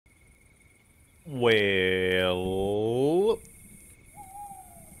Well...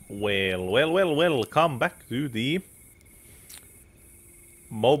 Well, come back to the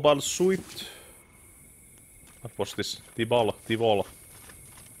mobile suite. What was this? Tivol.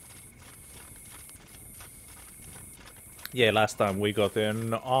 Yeah, last time we got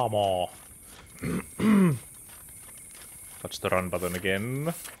an armor. Touch the run button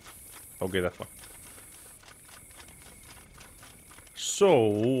again. Okay, that one.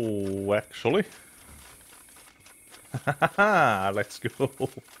 So, actually... let's go.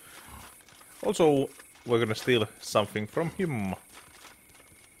 Also, we're gonna steal something from him.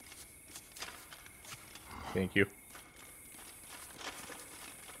 Thank you.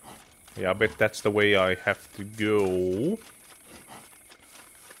 Yeah, I bet that's the way I have to go.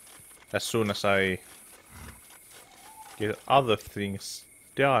 As soon as I get other things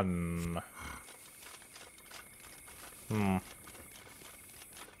done.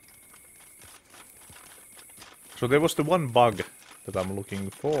 So there was the one bug that I'm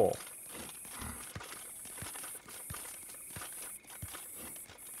looking for.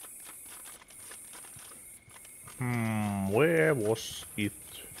 Where was it?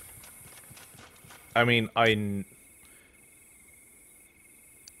 I mean, I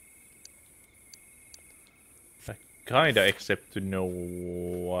kinda accept to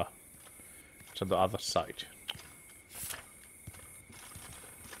know it's on the other side.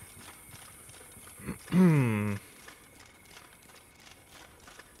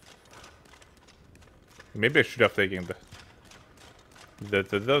 Maybe I should have taken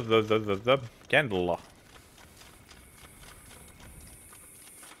the candle.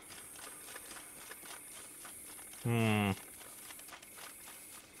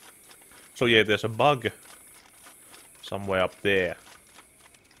 So yeah, there's a bug somewhere up there.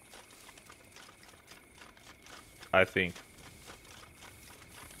 I think.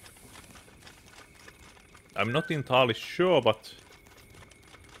 I'm not entirely sure, but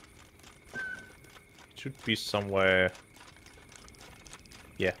it should be somewhere.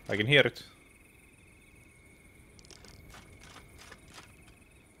 Yeah, I can hear it.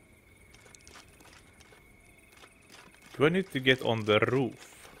 Do I need to get on the roof?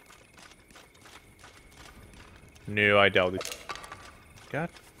 No, I doubt it. God.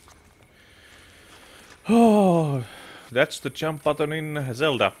 Oh, that's the jump button in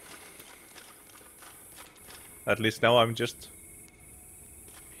Zelda. At least now I'm just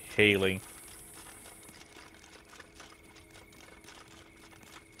hailing.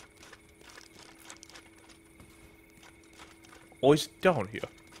 Oh, is it down here?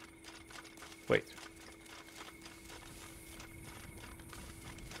 Wait.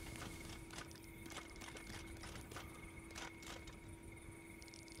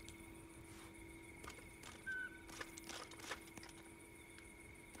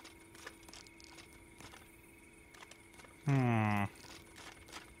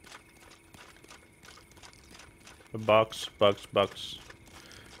 Bugs.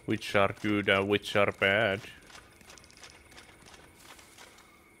 Which are good and which are bad.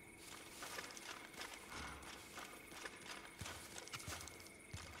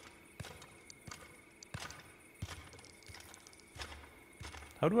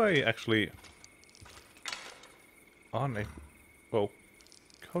 How do I actually oh,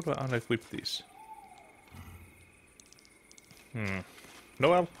 how do I unequip these?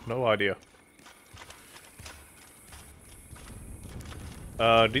 No idea.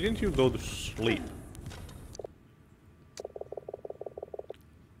 Didn't you go to sleep?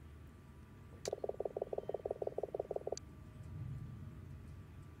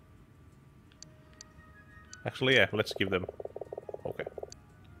 Actually, yeah, let's give them. Okay.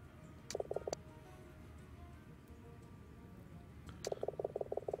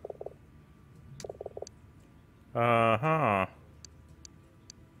 Uh-huh.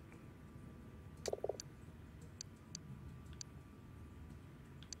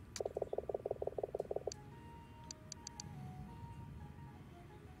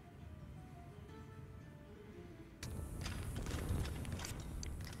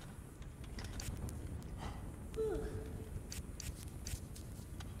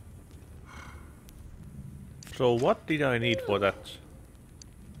 So what did I need for that?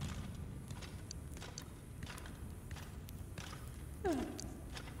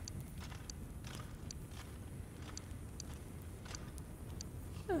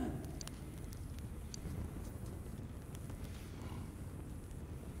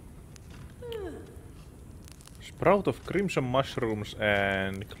 Sprout of crimson mushrooms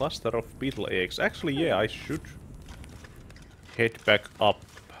and cluster of beetle eggs. Actually, yeah, I should head back up.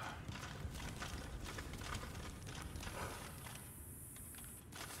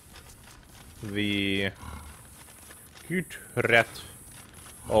 the good rat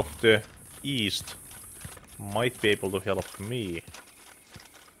of the east might be able to help me.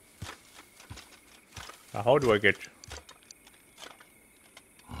 How do I get...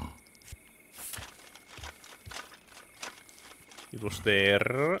 It was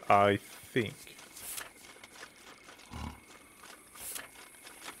there, I think.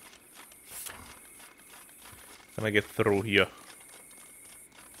 Can I get through here?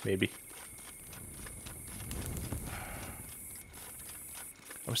 Maybe.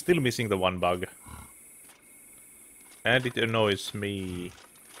 I'm still missing the one bug. And it annoys me.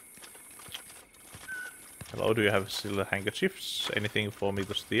 Hello, do you have still handkerchiefs? Anything for me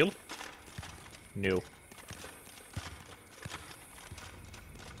to steal? No.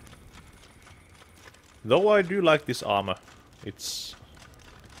 Though I do like this armor. It's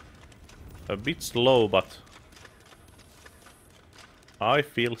a bit slow, but I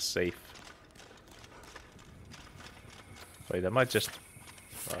feel safe. Wait, am I just...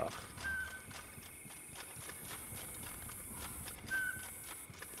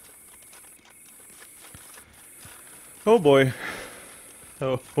 Oh boy.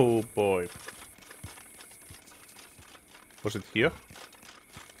 Oh boy. Was it here?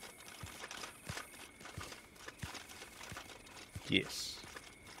 Yes.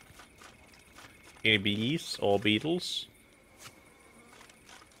 Any bees or beetles?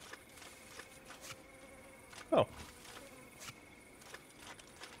 Oh.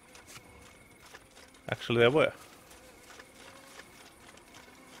 Actually, there were.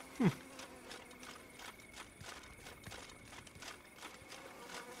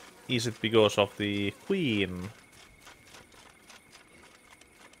 Is it because of the queen?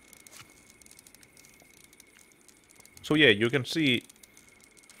 So yeah, you can see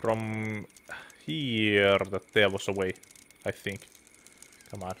from here that there was a way, I think.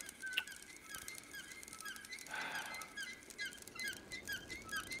 Come on.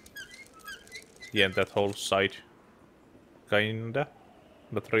 Yeah, and that whole side. Kinda.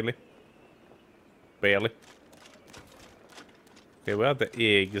 Not really. Barely. Okay, where are the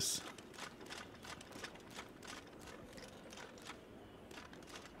eggs?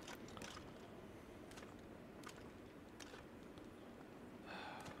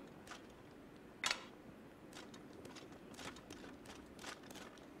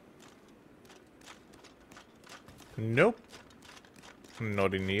 Nope.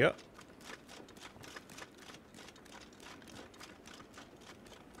 Not in here.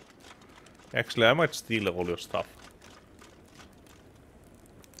 Actually, I might steal all your stuff.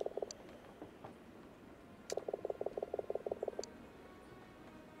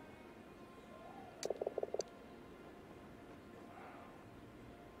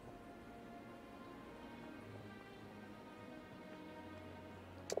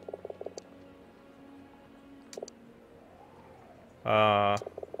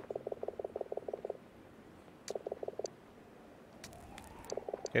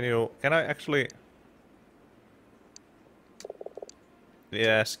 Can I actually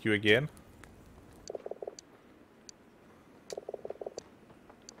ask you again?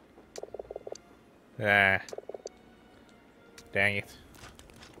 Ah. Dang it.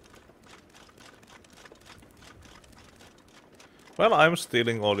 Well, I'm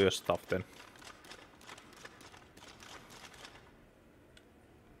stealing all your stuff then.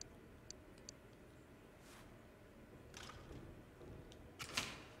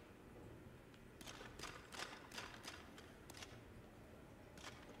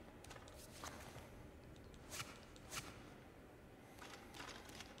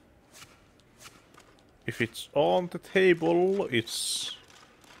 If it's on the table, it's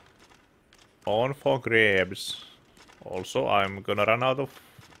on for grabs. Also, I'm gonna run out of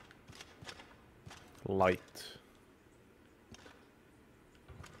light.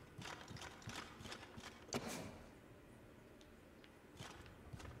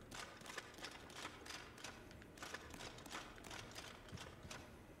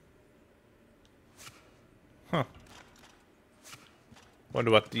 Huh.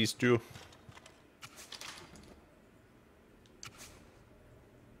 Wonder what these do.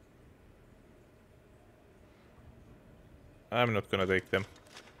 I'm not gonna take them.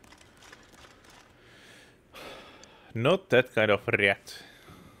 Not that kind of rat.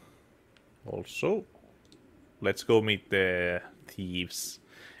 Also, let's go meet the thieves.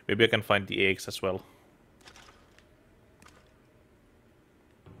 Maybe I can find the eggs as well.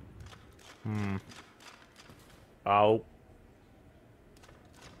 Ow.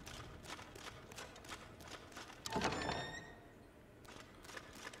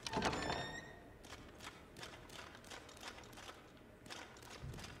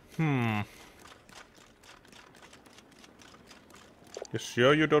 You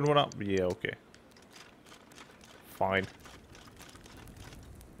sure you don't wanna... Yeah, okay. Fine.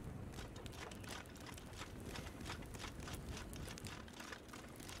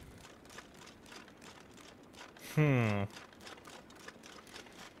 Hmm.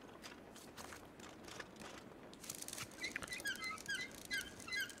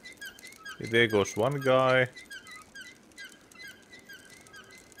 There goes one guy.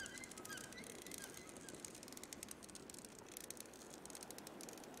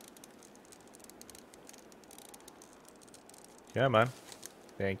 Yeah, man.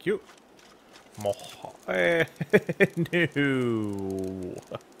 Thank you. Moha. No.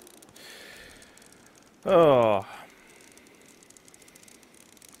 Oh.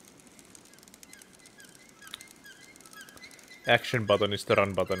 Action button is the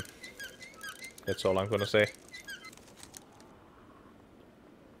run button. That's all I'm gonna say.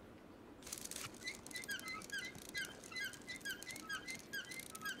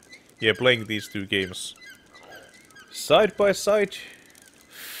 Yeah, playing these two games side by side,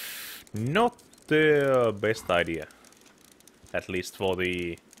 not the best idea. At least for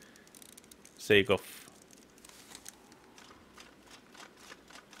the sake of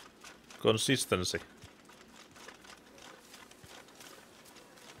consistency.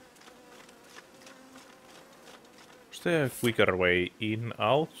 Is there a quicker way in,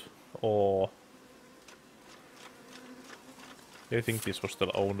 out, or... I think this was the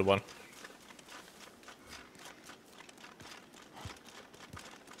only one.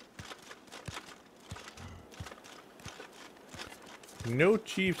 No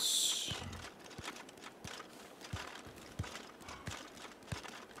chiefs.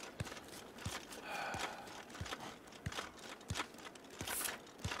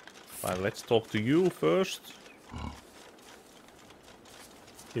 Fine, let's talk to you first.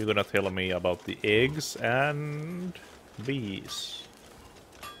 You're gonna tell me about the eggs and bees.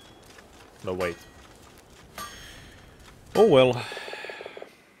 No, wait. Oh well.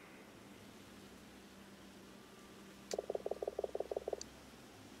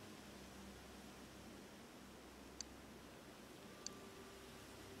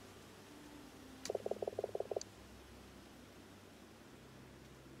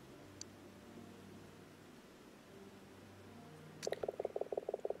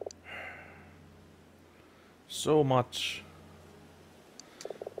 So much.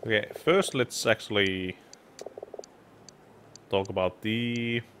 Okay, first let's actually talk about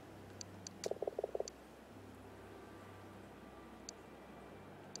the...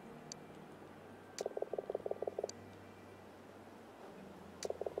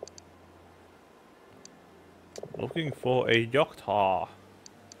 Looking for a Yokta.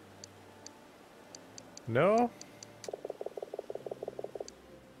 No?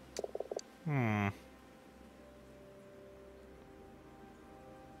 Hmm.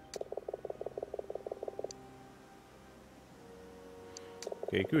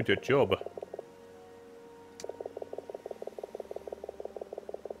 Okay, good job.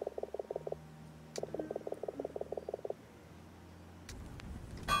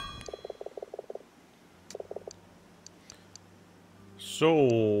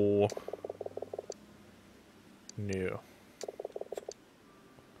 So... No.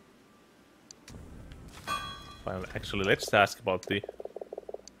 Fine, actually, let's ask about the...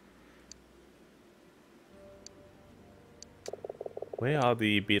 Where are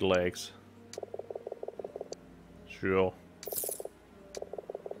the beetle eggs? Sure.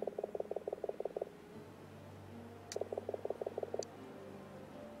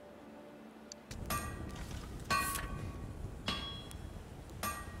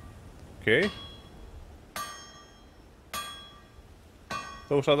 Okay.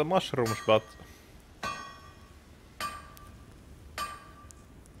 Those are the mushrooms, but...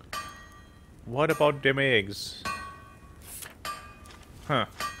 What about them eggs? Huh.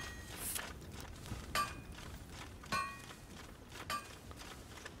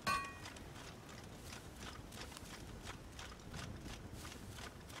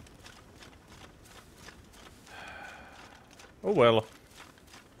 Oh well.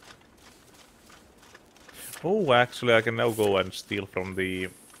 Oh, actually I can now go and steal from the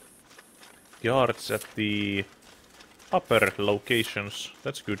guards at the upper locations.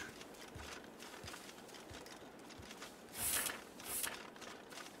 That's good.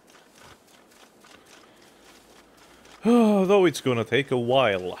 Though it's gonna take a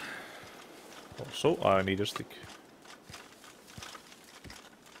while. Also, I need a stick.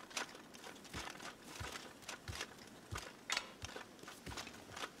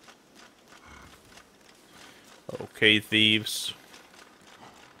 Okay, thieves.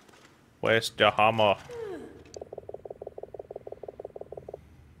 Where's the hammer?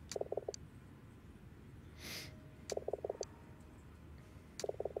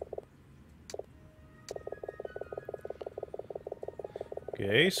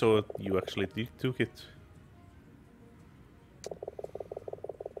 Okay, so you actually took it.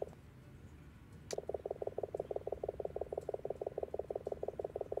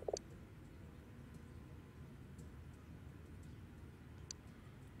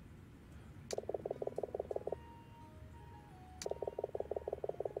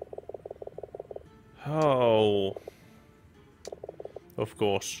 Oh. Of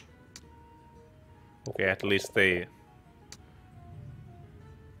course. Okay, at least they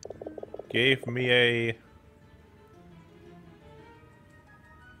gave me a...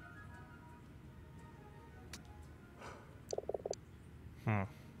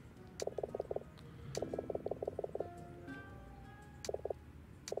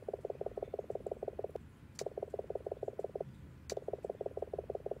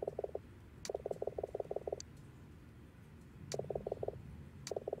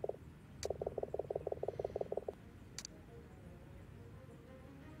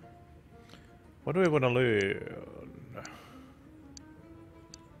 What do I wanna learn?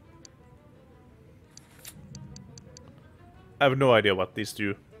 I have no idea what these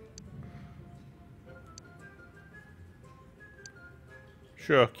do.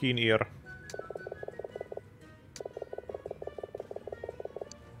 Sure, keen ear.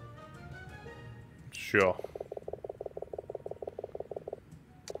 Sure.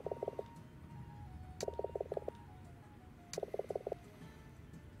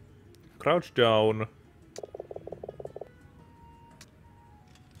 Crouch down.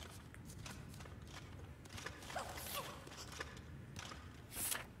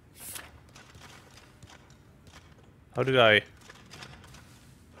 How did I...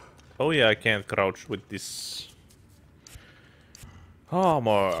 Oh yeah, I can't crouch with this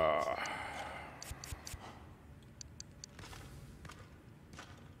armor.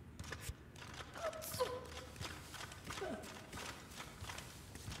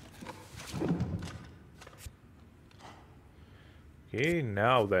 Okay,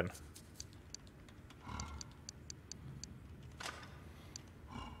 now then.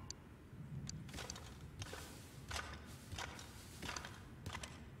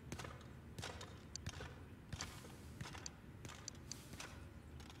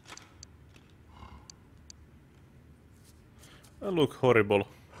 I look horrible.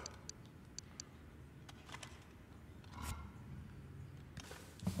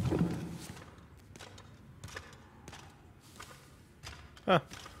 Huh.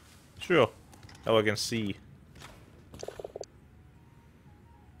 Sure. Now I can see.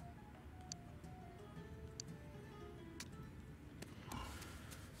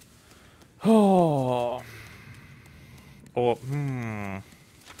 Oh. Or,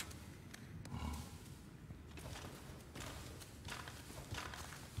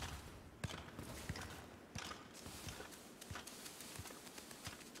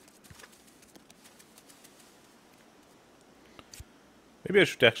 Maybe I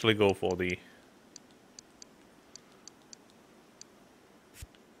should actually go for the...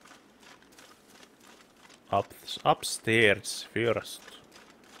 upstairs first.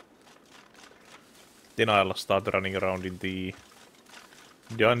 Then I'll start running around in the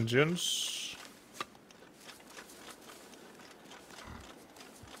dungeons.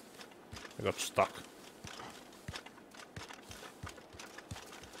 I got stuck.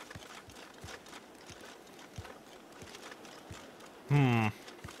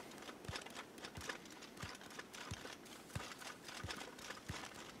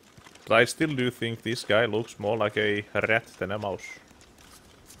 But I still do think this guy looks more like a rat than a mouse.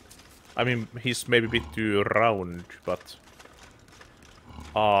 I mean, he's maybe a bit too round, but...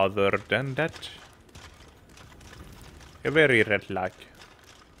 Other than that... A very rat-like.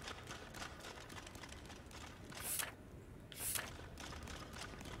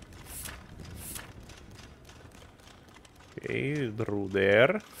 Okay, through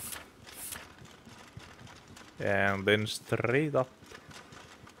there. And then straight up.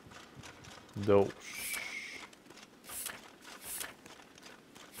 Those.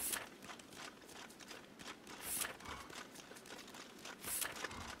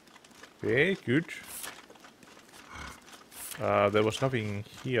 Okay, good. There was nothing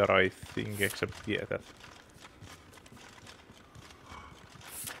here, I think, except yeah, that.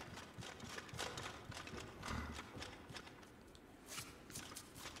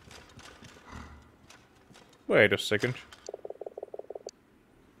 Wait a second.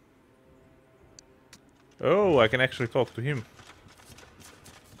 Oh, I can actually talk to him.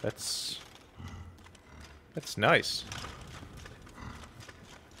 That's nice.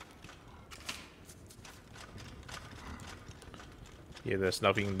 Yeah, there's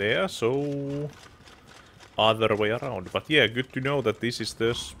nothing there, so other way around. But yeah, good to know that this is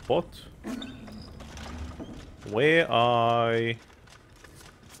the spot where I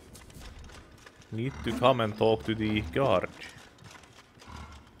need to come and talk to the guard.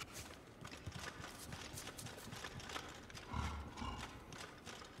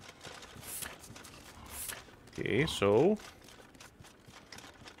 Okay, so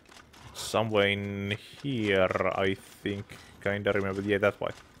somewhere in here, I think. Kinda remember. Yeah, that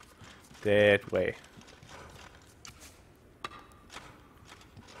way. That way.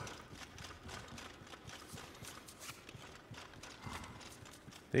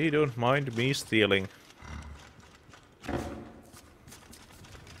 They don't mind me stealing.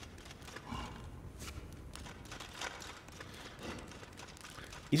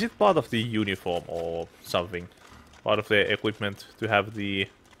 Is it part of the uniform or something? Part of the equipment to have the...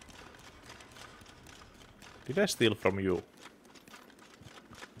 Did I steal from you?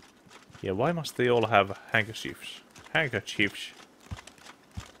 Yeah, why must they all have handkerchiefs? Handkerchiefs.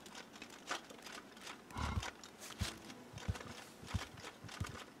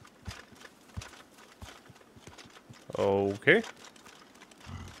 Okay.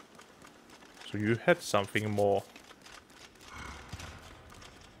 So you had something more.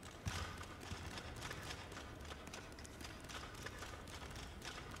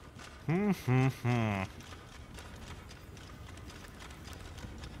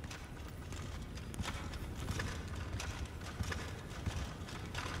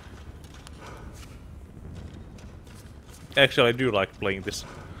 Actually, I do like playing this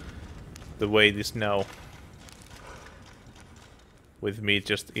the way it is now. With me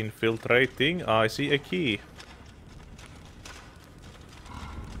just infiltrating, I see a key.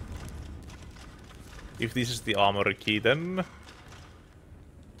 If this is the armory key, then...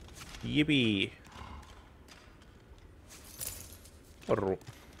 Yippee!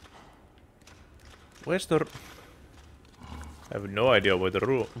 Where's the... I have no idea where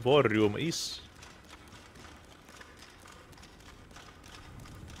the war room is.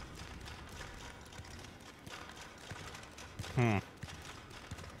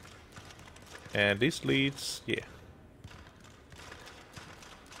 And this leads... yeah.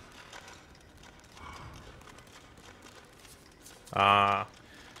 Ah.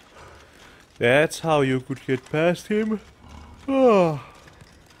 That's how you could get past him? Oh.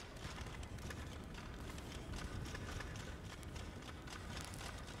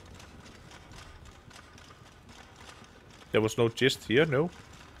 There was no chest here, no?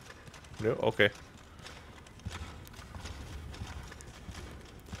 No? Okay.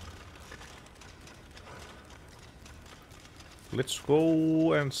 Let's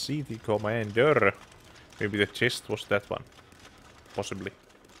go and see the commander. Maybe the chest was that one. Possibly.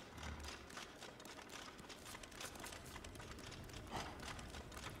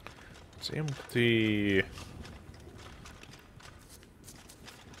 It's empty.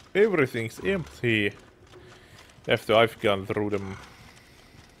 Everything's empty. After I've gone through them.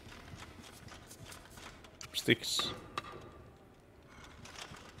 Sticks.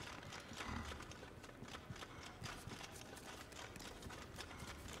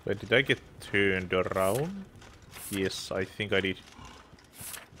 Wait, did I get turned around? Yes, I think I did.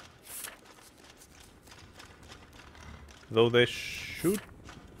 Though there should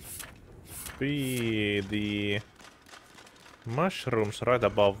be the mushrooms right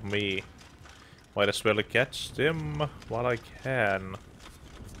above me. Might as well catch them while I can.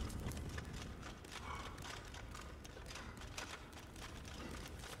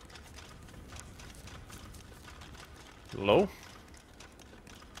 Hello?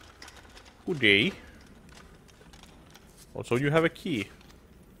 Good day. Also, you have a key.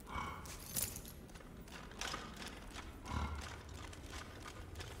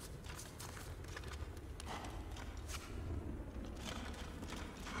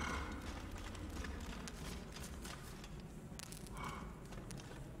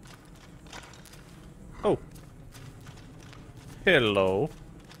 Oh. Hello.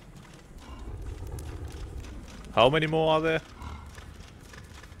 How many more are there?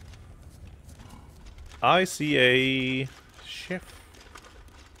 I see a chef.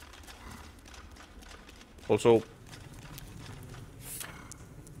 Also,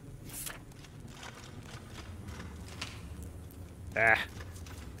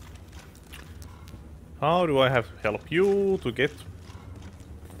 how do I have to help you to get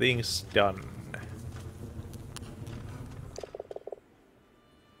things done?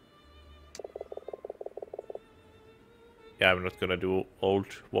 Yeah, I'm not gonna do old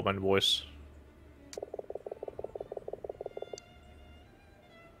woman voice.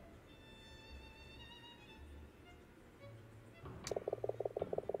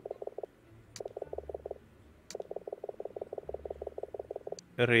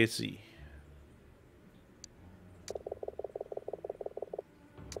 Resi.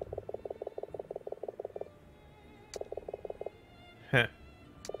 Heh.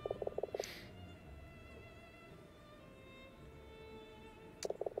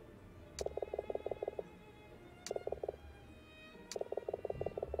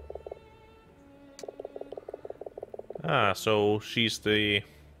 Ah, so she's the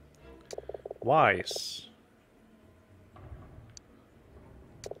wise.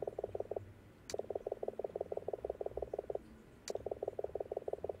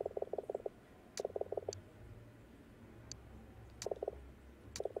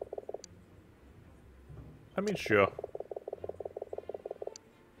 I mean, sure.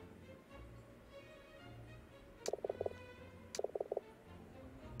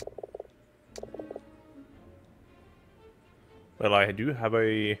 Well, I do have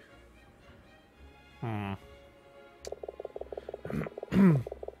a...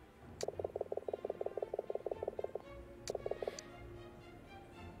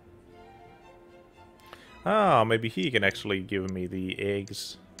 Ah, maybe he can actually give me the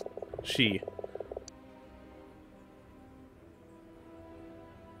eggs. She.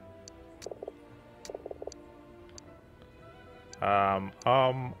 Um,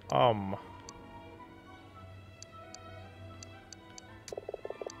 um, um.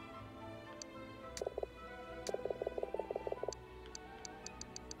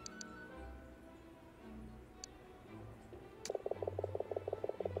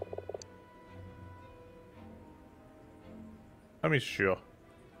 I mean, sure.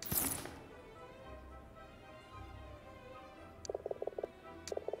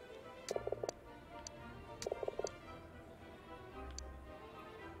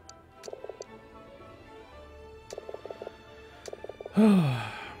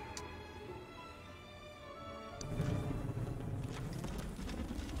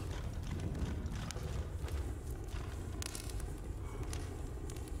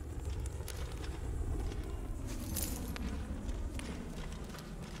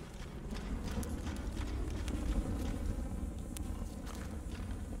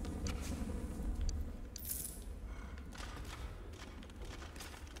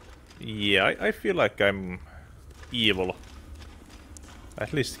 Yeah, I feel like I'm evil.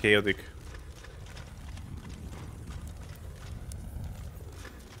 At least chaotic.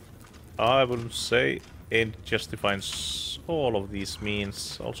 I wouldn't say end just defines all of these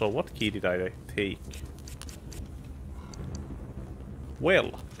means. Also, what key did I take?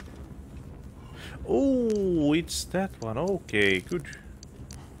 Well. Oh, it's that one. Okay, good.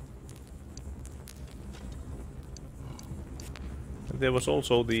 And there was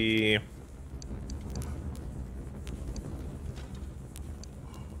also the...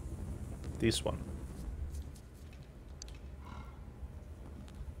 this one.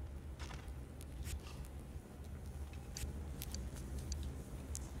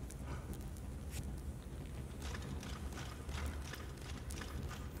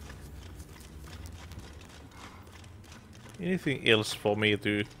 Anything else for me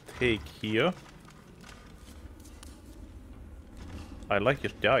to take here? I like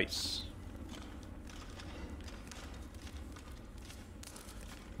your dice.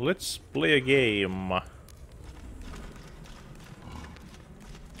 Let's play a game.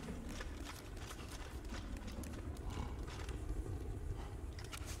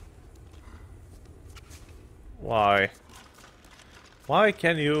 Why? Why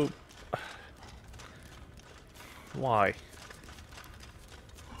can you... Why?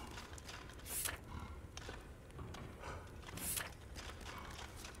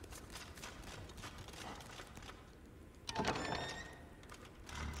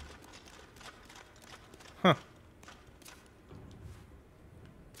 Huh.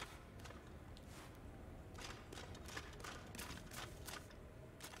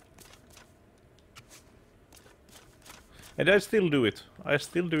 And I still do it. I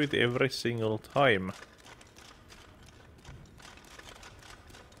still do it every single time.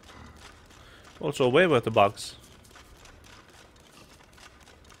 Also, where were the bugs?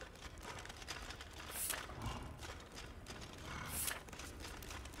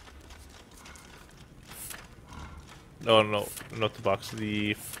 No, no, not the bugs.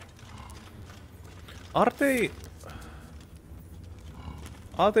 The... Are they...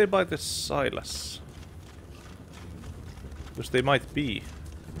 Are they by the Silas? Because they might be.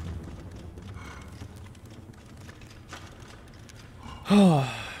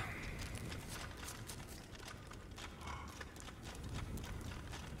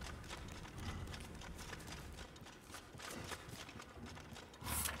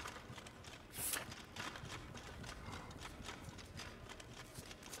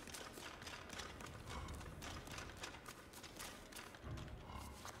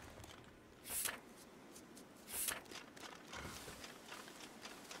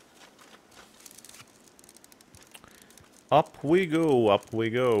 Up we go, up we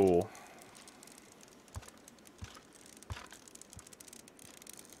go.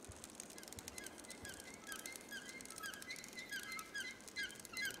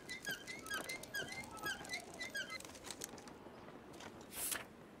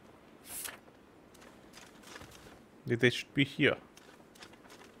 They should be here.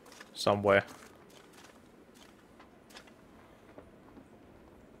 Somewhere.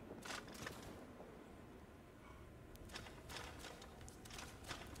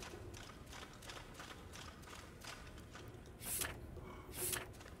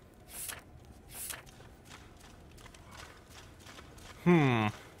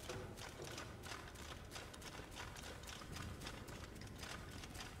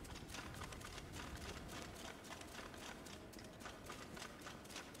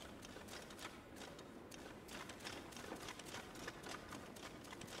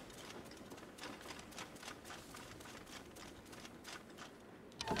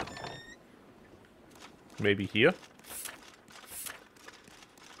 Maybe here?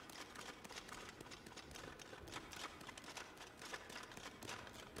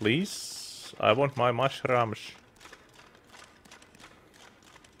 Please? I want my mushrooms.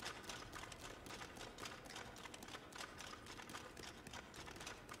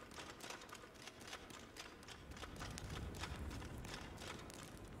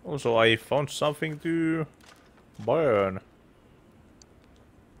 Also, I found something to burn.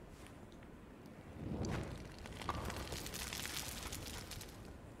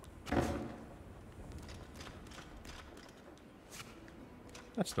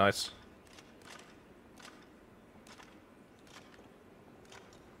 That's nice.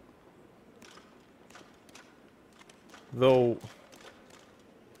 Though,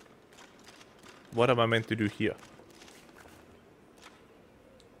 what am I meant to do here?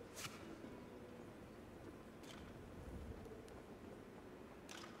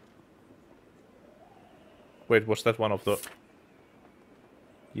 Wait, was that one of the...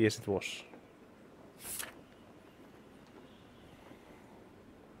 Yes, it was.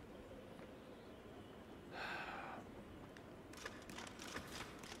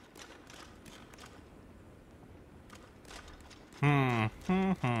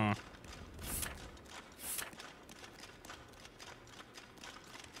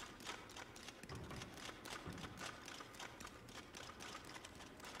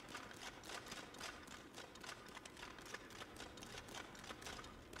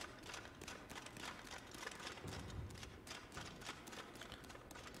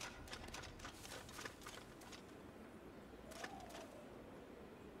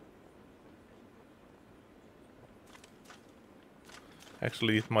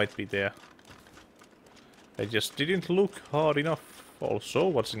 Actually, it might be there. I just didn't look hard enough. Also,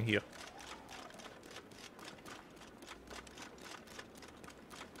 what's in here?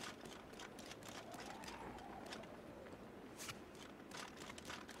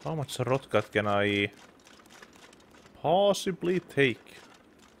 How much rotgut can I possibly take?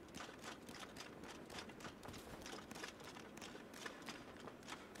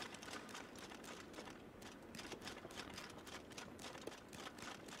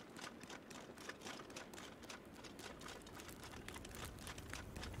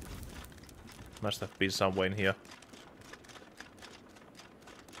 Must have been somewhere in here.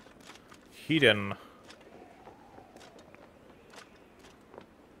 Hidden.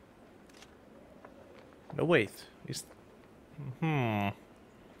 No, wait. Is... Okay,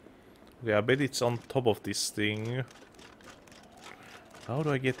 I bet it's on top of this thing. How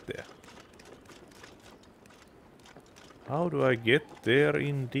do I get there? How do I get there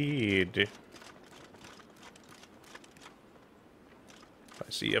indeed? I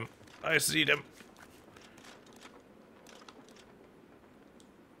see him. I see them.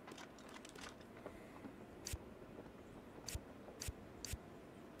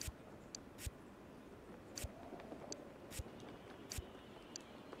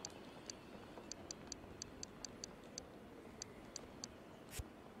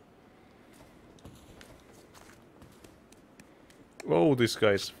 Oh, this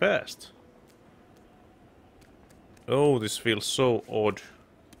guy's fast. Oh, this feels so odd.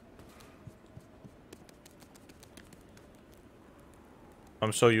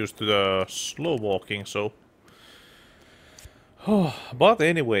 I'm so used to the slow walking, so... But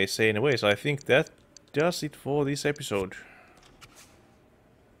anyways, I think that does it for this episode.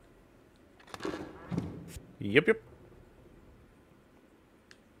 Yep.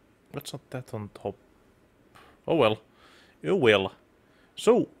 What's not that on top? Oh well. Oh well.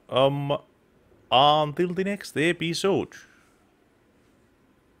 So, until the next episode.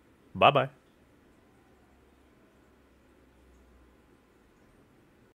 Bye-bye.